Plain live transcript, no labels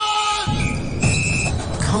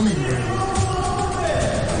Common Room.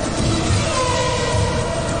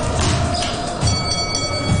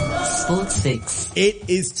 Sports Fix. It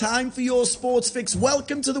is time for your Sports Fix.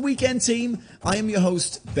 Welcome to the weekend team. I am your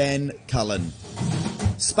host, Ben Cullen.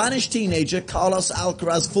 Spanish teenager Carlos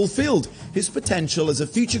Alcaraz fulfilled his potential as a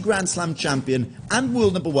future Grand Slam champion and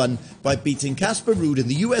world number one by beating Casper Ruud in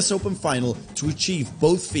the US Open final to achieve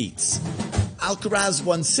both feats. Alcaraz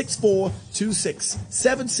won 6-4, 2-6,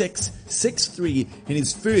 7-6, 6-3 in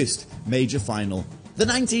his first major final. The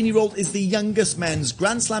 19-year-old is the youngest men's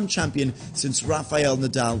Grand Slam champion since Rafael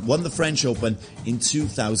Nadal won the French Open in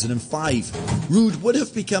 2005. Ruud would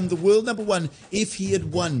have become the world number one if he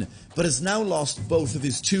had won, but has now lost both of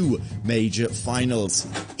his two major finals.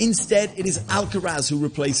 Instead, it is Alcaraz who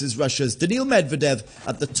replaces Russia's Daniil Medvedev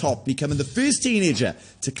at the top, becoming the first teenager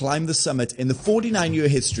to climb the summit in the 49-year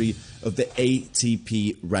history of the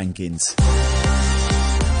ATP rankings.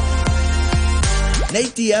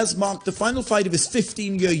 Nate Diaz marked the final fight of his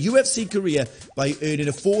 15-year UFC career by earning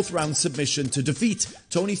a fourth-round submission to defeat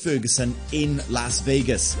Tony Ferguson in Las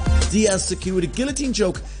Vegas. Diaz secured a guillotine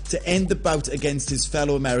choke to end the bout against his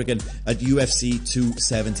fellow American at UFC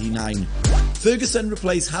 279. Ferguson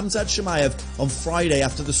replaced Khamzat Chimaev on Friday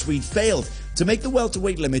after the Swede failed to make the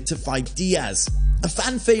welterweight limit to fight Diaz. A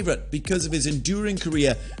fan favourite because of his enduring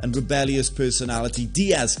career and rebellious personality,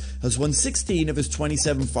 Diaz has won 16 of his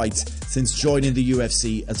 27 fights since joining the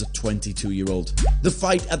UFC as a 22-year-old. The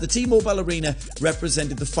fight at the T-Mobile Arena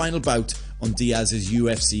represented the final bout on Diaz's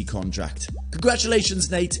UFC contract.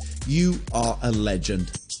 Congratulations, Nate. You are a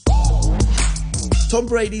legend. Tom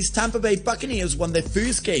Brady's Tampa Bay Buccaneers won their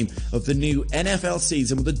first game of the new NFL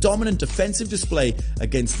season with a dominant defensive display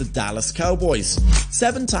against the Dallas Cowboys.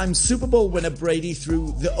 7-time Super Bowl winner Brady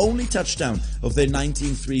threw the only touchdown of their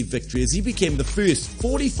 19-3 victory as he became the first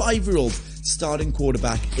 45-year-old starting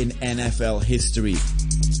quarterback in NFL history.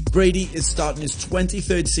 Brady is starting his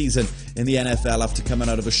 23rd season in the NFL after coming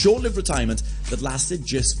out of a short-lived retirement that lasted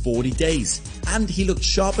just 40 days. And he looked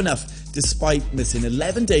sharp enough despite missing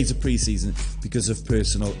 11 days of preseason because of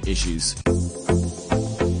personal issues.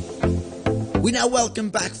 We now welcome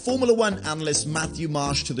back Formula One analyst Matthew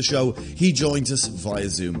Marsh to the show. He joins us via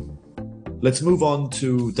Zoom. Let's move on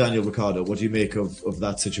to Daniel Ricciardo. What do you make of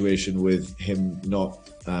that situation with him not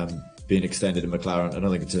being extended in McLaren? I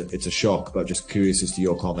don't think it's a shock, but just curious as to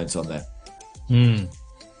your comments on that.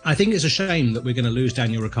 I think it's a shame that we're going to lose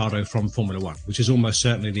Daniel Ricciardo from Formula One, which is almost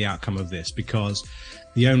certainly the outcome of this, because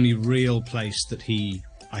the only real place that he,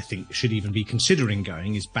 I think, should even be considering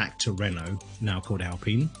going is back to Renault, now called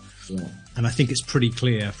Alpine. Yeah. And I think it's pretty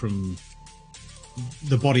clear from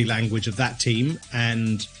the body language of that team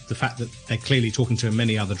and the fact that they're clearly talking to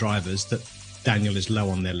many other drivers that Daniel is low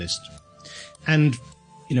on their list. And,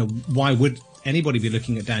 you know, why would anybody be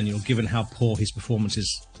looking at Daniel given how poor his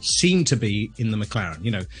performances seem to be in the McLaren?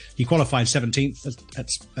 You know, he qualified 17th at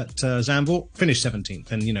Zandvoort, finished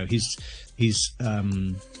 17th, and you know he's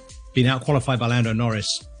been out qualified by Lando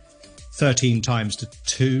Norris 13 times to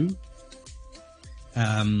 2.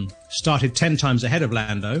 Started 10 times ahead of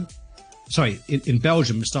Lando. Sorry, in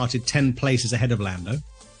Belgium started 10 places ahead of Lando,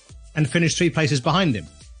 and finished 3 places behind him.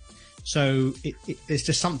 So there's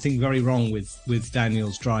just something very wrong with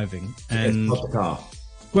Daniel's driving. And it's not the car.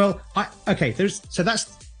 Well, so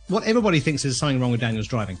that's what everybody thinks is something wrong with Daniel's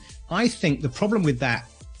driving. I think the problem with that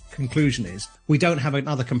conclusion is we don't have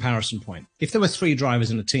another comparison point. If there were 3 drivers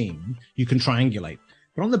in a team, you can triangulate.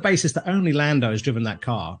 But on the basis that only Lando has driven that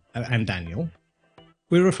car and Daniel,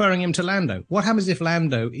 we're referring him to Lando. What happens if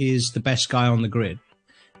Lando is the best guy on the grid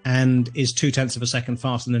and is 0.2 of a second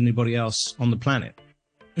faster than anybody else on the planet?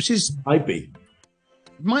 Which is might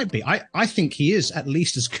be. I think he is at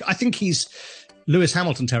least as. I think he's Lewis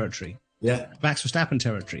Hamilton territory. Yeah, Max Verstappen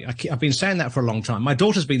territory. I've been saying that for a long time. My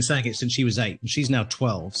daughter's been saying it since she was 8, and she's now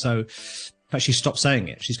 12. So, in fact, she stopped saying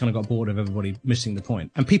it. She's kind of got bored of everybody missing the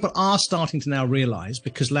point. And people are starting to now realise,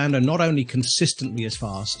 because Lando not only consistently is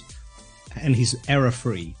fast, and he's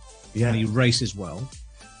error-free, and he races well,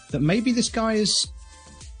 that maybe this guy is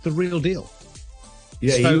the real deal.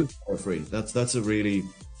 Yeah, so, he's error-free. That's a really.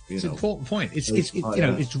 It's an important point.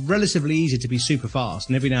 It's relatively easy to be super fast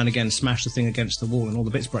and every now and again smash the thing against the wall and all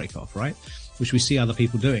the bits break off, right? Which we see other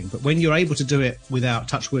people doing. But when you're able to do it without,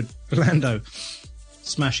 touchwood, Lando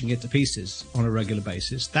smashing it to pieces on a regular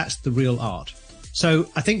basis, that's the real art. So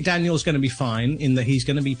I think Daniel's going to be fine in that he's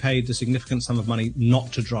going to be paid a significant sum of money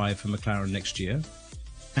not to drive for McLaren next year.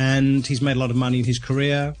 And he's made a lot of money in his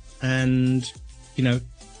career. And, you know,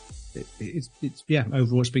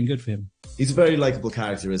 overall it's been good for him. He's a very likeable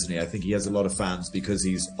character, isn't he? I think he has a lot of fans because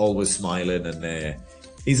he's always smiling and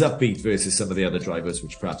he's upbeat versus some of the other drivers,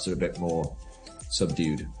 which perhaps are a bit more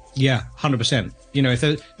subdued. Yeah, 100%.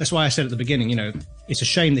 That's why I said at the beginning, it's a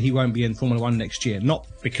shame that he won't be in Formula One next year. Not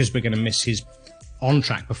because we're going to miss his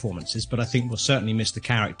on-track performances, but I think we'll certainly miss the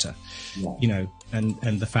character,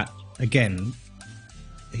 and the fact, again,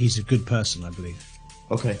 he's a good person, I believe.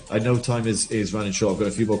 Okay, I know time is running short. I've got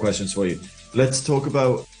a few more questions for you. Let's talk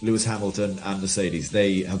about Lewis Hamilton and Mercedes.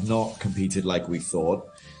 They have not competed like we thought.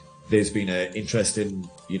 There's been an interesting,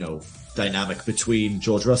 dynamic between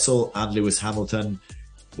George Russell and Lewis Hamilton.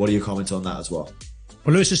 What are your comments on that as well?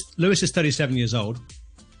 Well, Lewis is 37 years old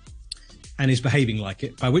and is behaving like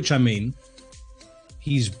it, by which I mean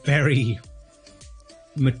he's very...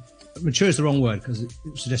 mature is the wrong word because it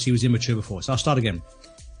suggests he was immature before. So I'll start again.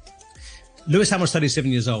 Lewis Hamilton's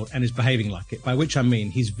 37 years old and is behaving like it, by which I mean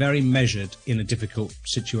he's very measured in a difficult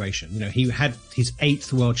situation. He had his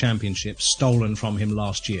 8th World Championship stolen from him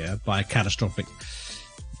last year by a catastrophic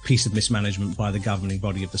piece of mismanagement by the governing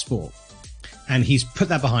body of the sport. And he's put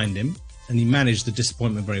that behind him, and he managed the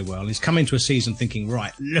disappointment very well. He's come into a season thinking,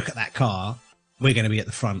 right, look at that car. We're going to be at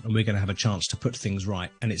the front, and we're going to have a chance to put things right.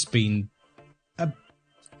 And it's been, I'm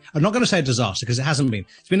not going to say a disaster, because it hasn't been.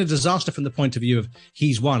 It's been a disaster from the point of view of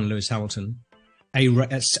he's won, Lewis Hamilton,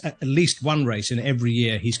 at least one race in every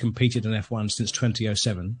year he's competed in F1 since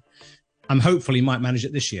 2007. I'm hopeful he might manage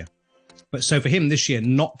it this year. But so for him this year,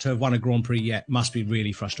 not to have won a Grand Prix yet must be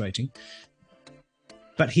really frustrating.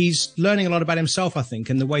 But he's learning a lot about himself, I think,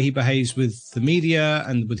 and the way he behaves with the media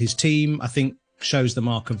and with his team, I think, shows the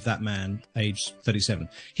mark of that man, age 37.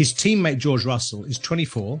 His teammate, George Russell, is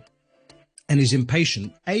 24 and is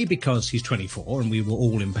impatient, A, because he's 24, and we were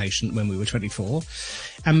all impatient when we were 24,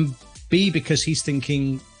 and B, because he's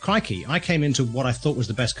thinking, crikey, I came into what I thought was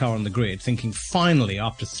the best car on the grid, thinking finally,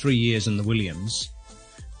 after 3 years in the Williams,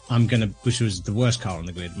 which was the worst car on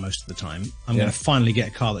the grid most of the time, I'm going to finally get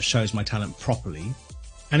a car that shows my talent properly.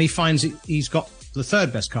 And he finds he's got the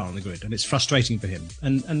 3rd best car on the grid, and it's frustrating for him.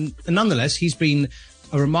 And nonetheless, he's been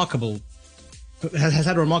has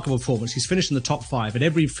had a remarkable performance. He's finished in the top 5 at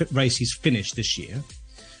every race he's finished this year,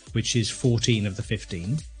 which is 14 of the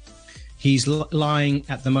 15. He's lying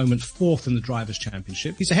at the moment 4th in the Drivers'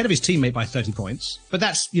 Championship. He's ahead of his teammate by 30 points. But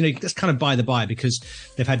that's kind of by the by, because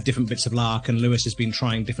they've had different bits of luck, and Lewis has been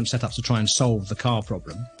trying different setups to try and solve the car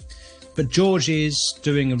problem. But George is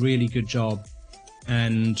doing a really good job.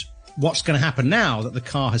 And what's going to happen now that the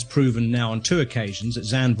car has proven now on 2 occasions, at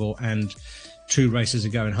Zandvoort and 2 races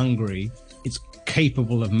ago in Hungary, it's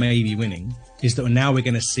capable of maybe winning, is that now we're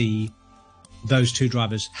going to see those 2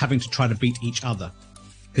 drivers having to try to beat each other.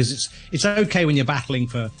 Because it's okay when you're battling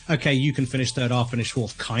for, okay, you can finish 3rd, I'll finish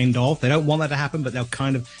 4th, kind of. They don't want that to happen, but they'll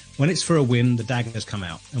kind of, when it's for a win, the daggers come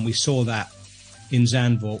out. And we saw that in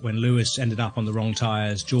Zandvoort when Lewis ended up on the wrong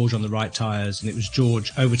tyres, George on the right tyres, and it was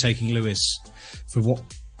George overtaking Lewis for what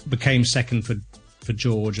became 2nd for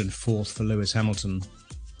George and 4th for Lewis Hamilton.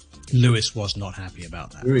 Lewis was not happy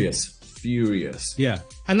about that. Furious. Yeah,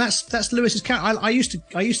 and that's Lewis's character. I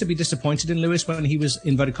used to be disappointed in Lewis when he was,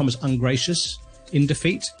 inverted commas, ungracious in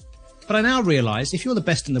defeat. But I now realise if you're the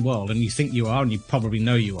best in the world, and you think you are, and you probably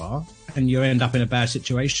know you are, and you end up in a bad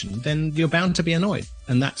situation, then you're bound to be annoyed.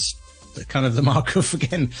 And that's kind of the mark of,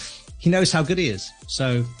 again, he knows how good he is.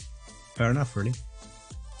 So fair enough, really.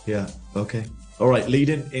 Yeah, okay. All right,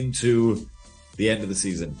 leading into the end of the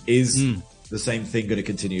season, is the same thing going to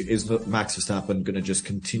continue? Is Max Verstappen going to just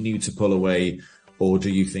continue to pull away, or do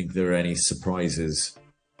you think there are any surprises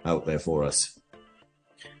out there for us?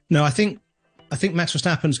 No, I think Max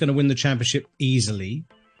Verstappen's going to win the championship easily,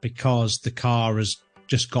 because the car has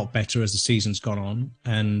just got better as the season's gone on,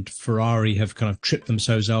 and Ferrari have kind of tripped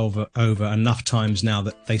themselves over enough times now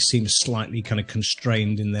that they seem slightly kind of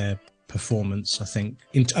constrained in their performance, I think,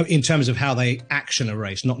 in terms of how they action a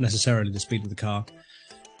race, not necessarily the speed of the car.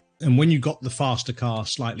 And when you got the faster car,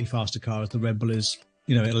 slightly faster car as the Red Bull is,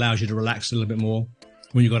 it allows you to relax a little bit more.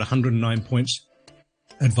 When you got 109 points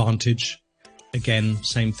advantage, again,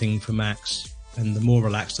 same thing for Max. And the more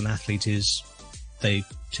relaxed an athlete is, they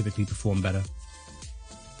typically perform better.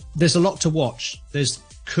 There's a lot to watch.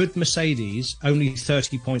 Could Mercedes, only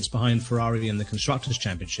 30 points behind Ferrari in the Constructors'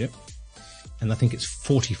 Championship, and I think it's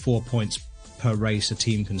 44 points per race a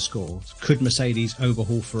team can score. Could Mercedes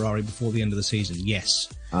overhaul Ferrari before the end of the season?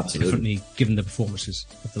 Yes. Absolutely. Definitely, given the performances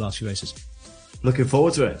of the last few races. Looking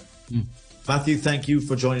forward to it. Matthew, thank you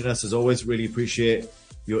for joining us as always. Really appreciate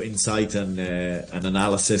your insight and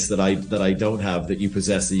analysis that I don't have, that you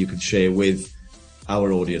possess, that you can share with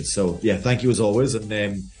our audience. So yeah, thank you as always,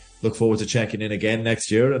 and look forward to checking in again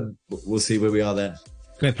next year, and we'll see where we are then.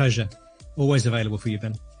 Great pleasure. Always available for you,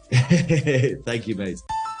 Ben. Thank you, mate.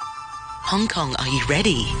 Hong Kong, are you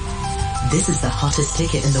ready? This is the hottest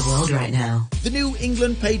ticket in the world right now. The New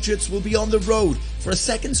England Patriots will be on the road for a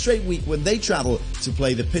second straight week when they travel to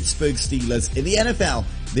play the Pittsburgh Steelers in the NFL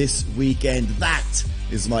this weekend. That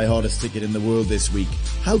is my hottest ticket in the world this week.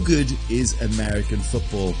 How good is American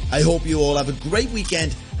football? I hope you all have a great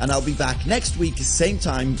weekend, and I'll be back next week, same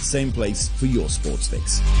time, same place for your Sports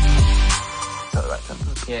Fix. So right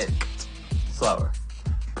tempo. Yeah. Slower.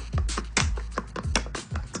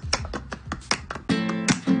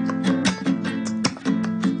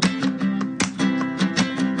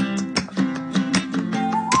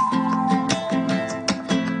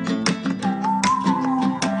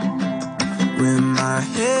 When my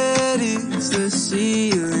head is the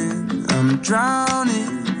ceiling, I'm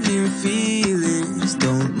drowning in feelings.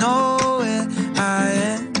 Don't know where I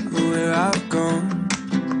am or where I've gone.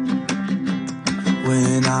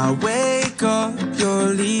 When I wake up,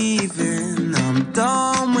 you're leaving. I'm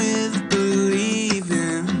done with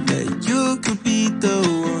believing that you could be the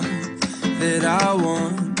one that I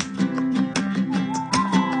want.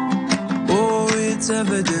 Oh, it's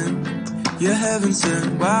evident you're heaven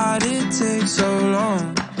sent. Why'd it take so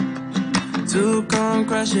long to come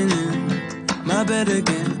crashing in my bed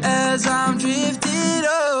again as I'm drifting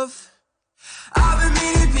off? I've been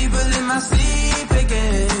meeting people in my sleep.